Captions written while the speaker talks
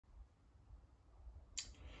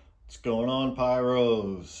What's going on,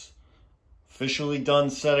 Pyros? Officially done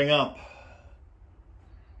setting up.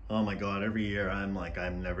 Oh my God, every year I'm like,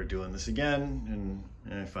 I'm never doing this again.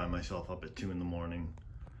 And I find myself up at 2 in the morning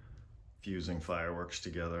fusing fireworks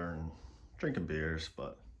together and drinking beers,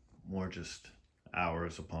 but more just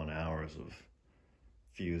hours upon hours of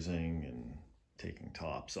fusing and taking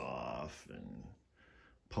tops off and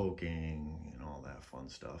poking and all that fun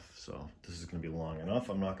stuff. So this is gonna be long enough.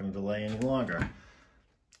 I'm not gonna delay any longer.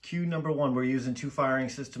 Cue number 1, we're using 2 firing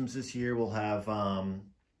systems this year. We'll have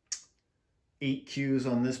 8 cues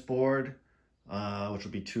on this board, which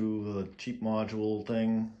will be 2 of the cheap module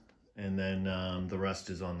thing, and then the rest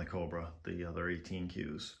is on the Cobra, the other 18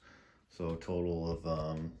 cues. So a total of,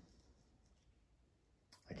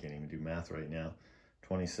 I can't even do math right now,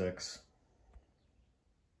 26.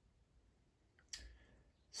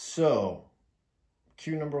 So,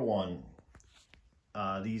 cue number 1.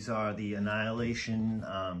 These are the Annihilation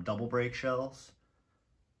double break shells.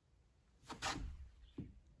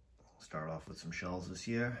 Start off with some shells this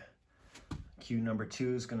year. Cue number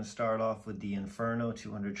 2 is going to start off with the Inferno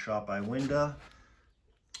 200 shot by Winda.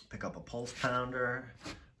 Pick up a pulse pounder,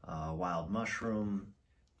 wild mushroom,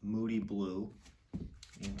 moody blue,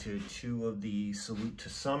 into 2 of the Salute to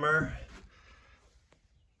Summer,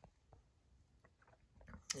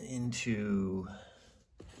 into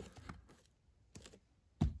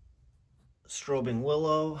Strobing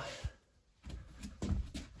Willow,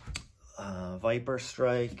 Viper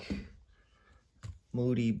Strike,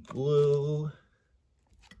 Moody Blue.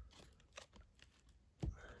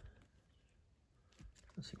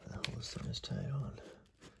 Let's see where the hell this thing is tied on.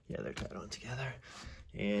 Yeah, they're tied on together.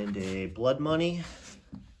 And a Blood Money.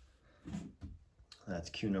 That's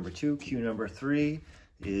cue number 2. Cue number 3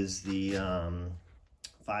 is the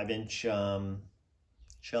 5-inch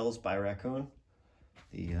shells by Raccoon.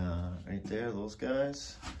 The right there, those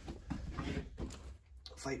guys.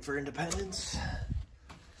 Fight for Independence.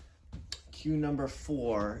 Cue number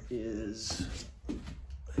 4 is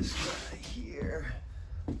this guy here.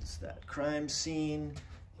 It's that Crime Scene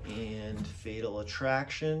and Fatal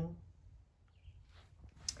Attraction.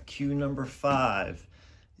 Cue number 5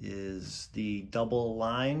 is the double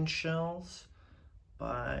line shells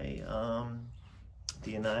by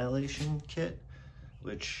the Annihilation kit,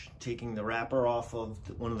 which, taking the wrapper off of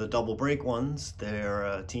one of the double break ones,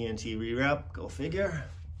 they're TNT rewrap, go figure.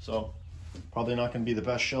 So probably not going to be the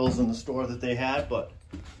best shells in the store that they had, but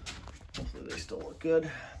hopefully they still look good.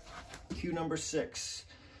 Cue number 6,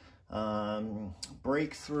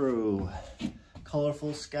 Breakthrough,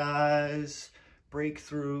 Colorful Skies,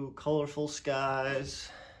 Breakthrough, Colorful Skies.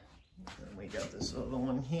 And we got this other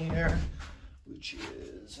one here, which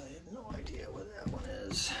is, I have no idea what that one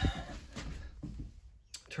is.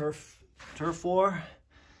 Turf War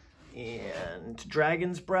and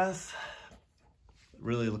Dragon's Breath.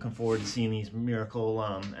 Really looking forward to seeing these Miracle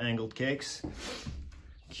angled cakes.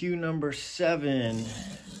 Cue number 7,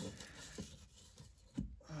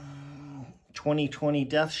 2020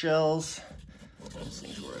 Death Shells. Those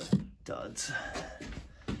things were duds.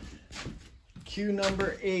 Cue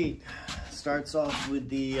number 8 starts off with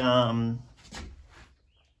the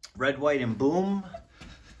Red, White, and Boom,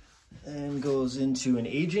 and goes into an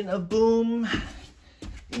Agent of Boom,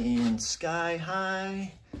 and Sky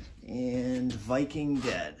High, and Viking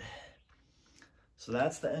Dead. So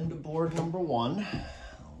that's the end of board number 1.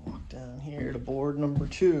 I'll walk down here to board number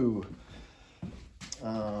 2.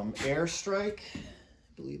 Airstrike, I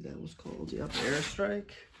believe that was called, yep,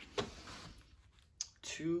 Airstrike.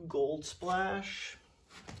 2 Gold Splash.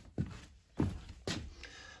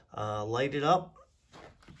 Light It Up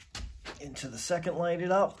into the second Light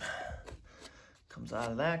It Up. Comes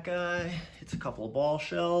out of that guy, hits a couple of ball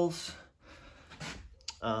shells.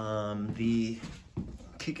 The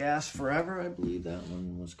Kick-Ass Forever, I believe that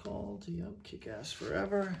one was called. Yep, Kick-Ass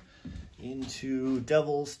Forever. Into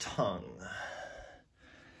Devil's Tongue.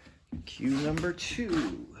 Cue number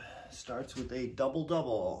 2 starts with a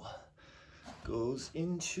double-double. Goes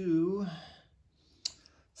into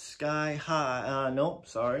Sky High. Nope,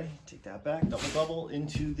 sorry, take that back. Double-double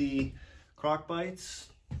into the Croc Bites.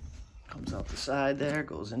 Comes out the side there,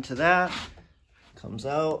 goes into that. Comes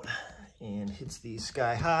out and hits these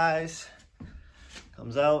Sky Highs.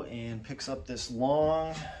 Comes out and picks up this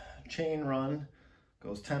long chain run.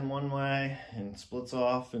 Goes 10 one way and splits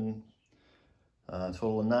off, and a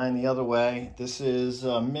total of 9 the other way. This is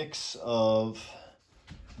a mix of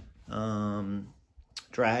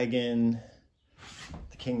Dragon,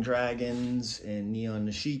 the King Dragons, and Neon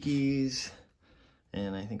Nishikis,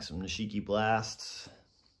 and I think some Nishiki Blasts,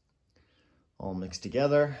 all mixed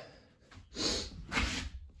together.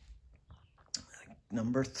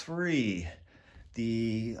 number 3.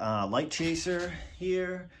 The light chaser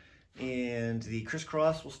here and the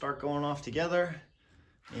crisscross will start going off together,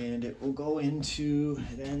 and it will go into,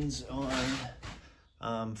 it ends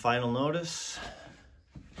on final notice.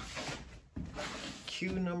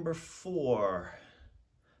 Cue number 4,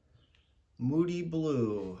 Moody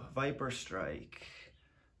Blue Viper Strike.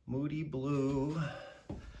 Moody Blue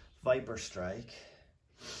Viper Strike.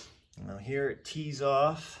 Now here it tees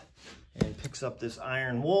off and picks up this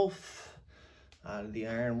Iron Wolf. Out of the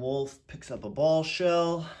Iron Wolf picks up a ball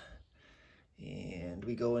shell, and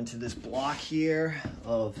we go into this block here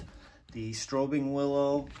of the Strobing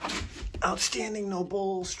Willow Outstanding No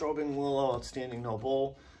Bull, Strobing Willow Outstanding No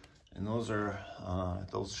Bull, and those are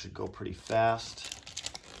those should go pretty fast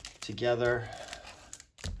together.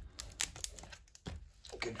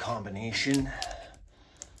 Good combination.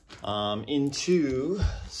 Into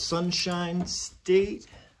Sunshine State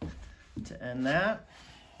to end that.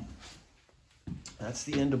 That's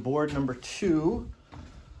the end of board number 2.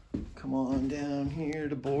 Come on down here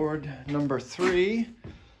to board number 3.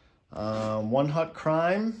 One Hut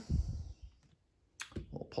Crime,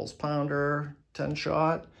 little pulse pounder, 10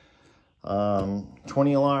 shot,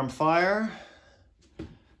 20 alarm fire,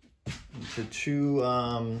 into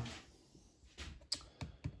 2,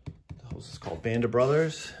 this is called Band of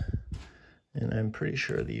Brothers, and I'm pretty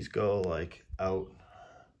sure these go like out,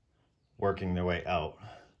 working their way out.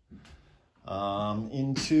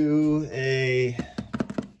 Into a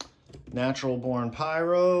Natural Born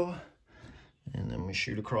Pyro, and then we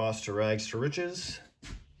shoot across to Rags to Riches.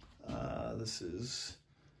 This is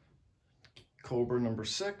Cobra number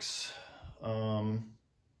 6.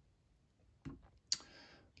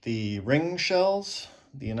 The ring shells,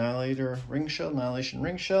 the Annihilation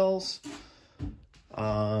ring shells.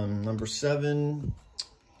 Number 7,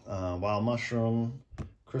 Wild Mushroom,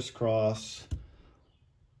 Crisscross,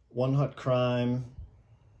 One Hut Crime,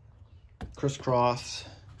 Crisscross,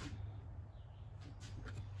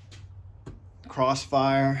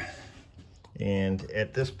 Crossfire, and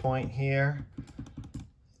at this point here,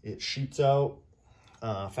 it shoots out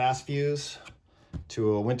Fast Fuse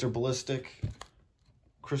to a Winter Ballistic,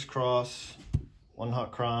 Crisscross, One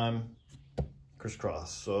Hot Crime,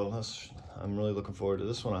 Crisscross. So I'm really looking forward to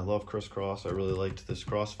this one. I love Crisscross. I really liked this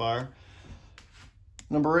Crossfire.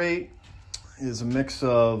 Number 8 is a mix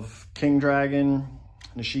of King Dragon,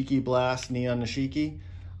 Nishiki Blast, Neon Nishiki.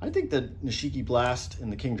 I think the Nishiki Blast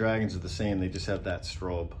and the King Dragons are the same. They just have that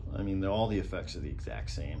strobe. I mean, all the effects are the exact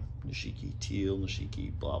same. Nishiki teal,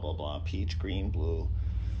 Nishiki blah, blah, blah, peach, green, blue.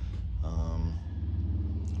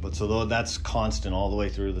 But so that's constant all the way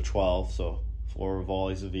through the 12, so 4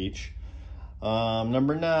 volleys of each.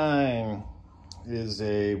 Number 9 is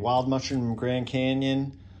a Wild Mushroom Grand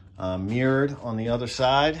Canyon, mirrored on the other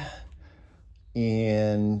side.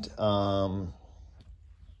 And I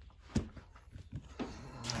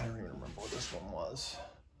don't even remember what this one was.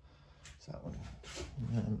 Is that one?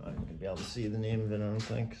 I'm not going to be able to see the name of it, I don't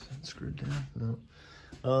think. Is it screwed down? No.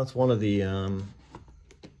 Oh, it's one of the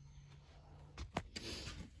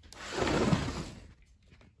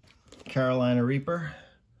Carolina Reaper.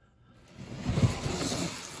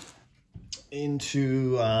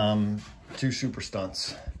 Into 2 super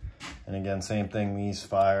stunts. And again, same thing, these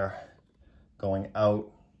fire going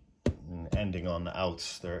out and ending on the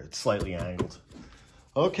outs. It's slightly angled.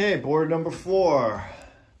 Okay, board number 4.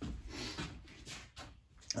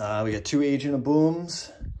 We got 2 Agent of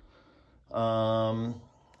Booms.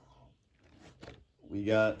 We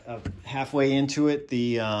got halfway into it,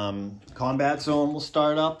 the combat zone will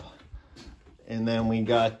start up. And then we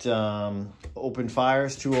got open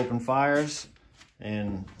fires, 2 open fires,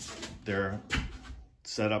 and they're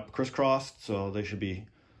set up crisscrossed, so they should be,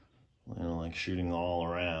 you know, like shooting all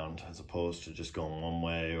around as opposed to just going one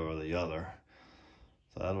way or the other.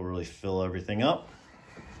 So that'll really fill everything up.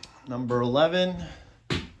 Number 11,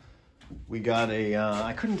 we got a,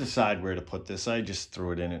 I couldn't decide where to put this. I just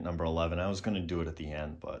threw it in at number 11. I was going to do it at the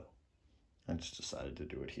end, but I just decided to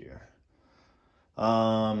do it here.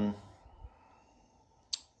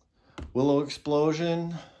 Willow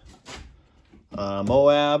Explosion,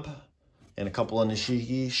 Moab, and a couple of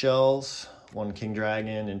Nishiki shells, 1 King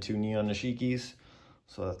Dragon and 2 Neon Nishikis.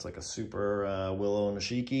 So that's like a super Willow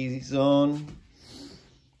Nishiki zone.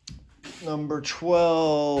 Number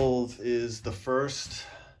 12 is the first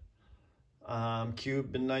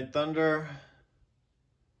Cube Midnight Thunder.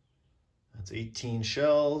 That's 18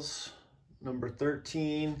 shells. Number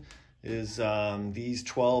 13 is these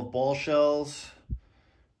 12 ball shells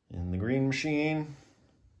in the green machine.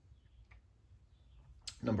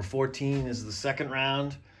 Number 14 is the second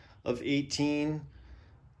round of 18.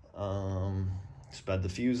 Sped the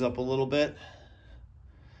fuse up a little bit.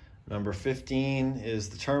 Number 15 is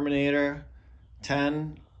the Terminator.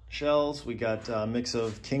 10 shells. We got a mix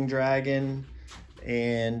of King Dragon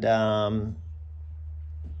and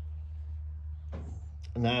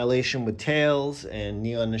Annihilation with Tails and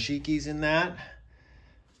Neon Nishikis in that.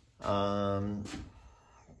 And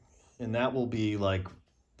that will be like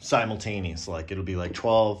simultaneous. Like it'll be like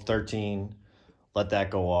 12, 13, let that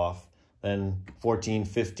go off. Then 14,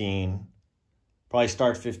 15. Probably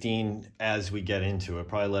start 15 as we get into it.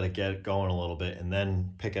 Probably let it get going a little bit and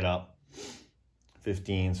then pick it up.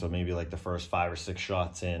 15, so maybe like the first 5 or 6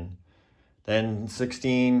 shots in. Then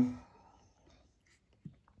 16,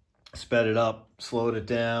 sped it up, slowed it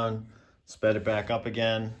down, sped it back up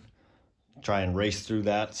again. Try and race through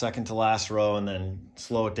that second to last row and then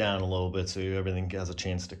slow it down a little bit so everything has a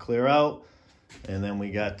chance to clear out. And then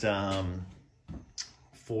we got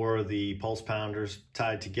 4 of the pulse pounders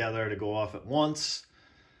tied together to go off at once.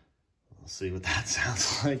 We'll see what that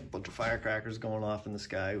sounds like. A bunch of firecrackers going off in the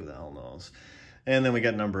sky. Who the hell knows? And then we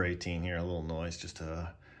got number 18 here, a little noise just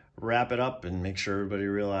to wrap it up and make sure everybody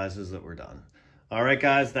realizes that we're done. All right,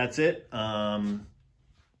 guys, that's it.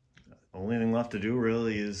 Only thing left to do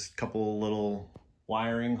really is a couple little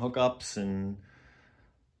wiring hookups and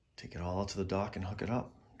take it all out to the dock and hook it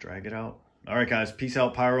up, drag it out. All right, guys, peace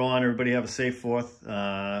out, Pyro on. Everybody have a safe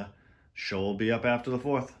 4th. Show will be up after the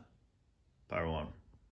 4th. Pyro on.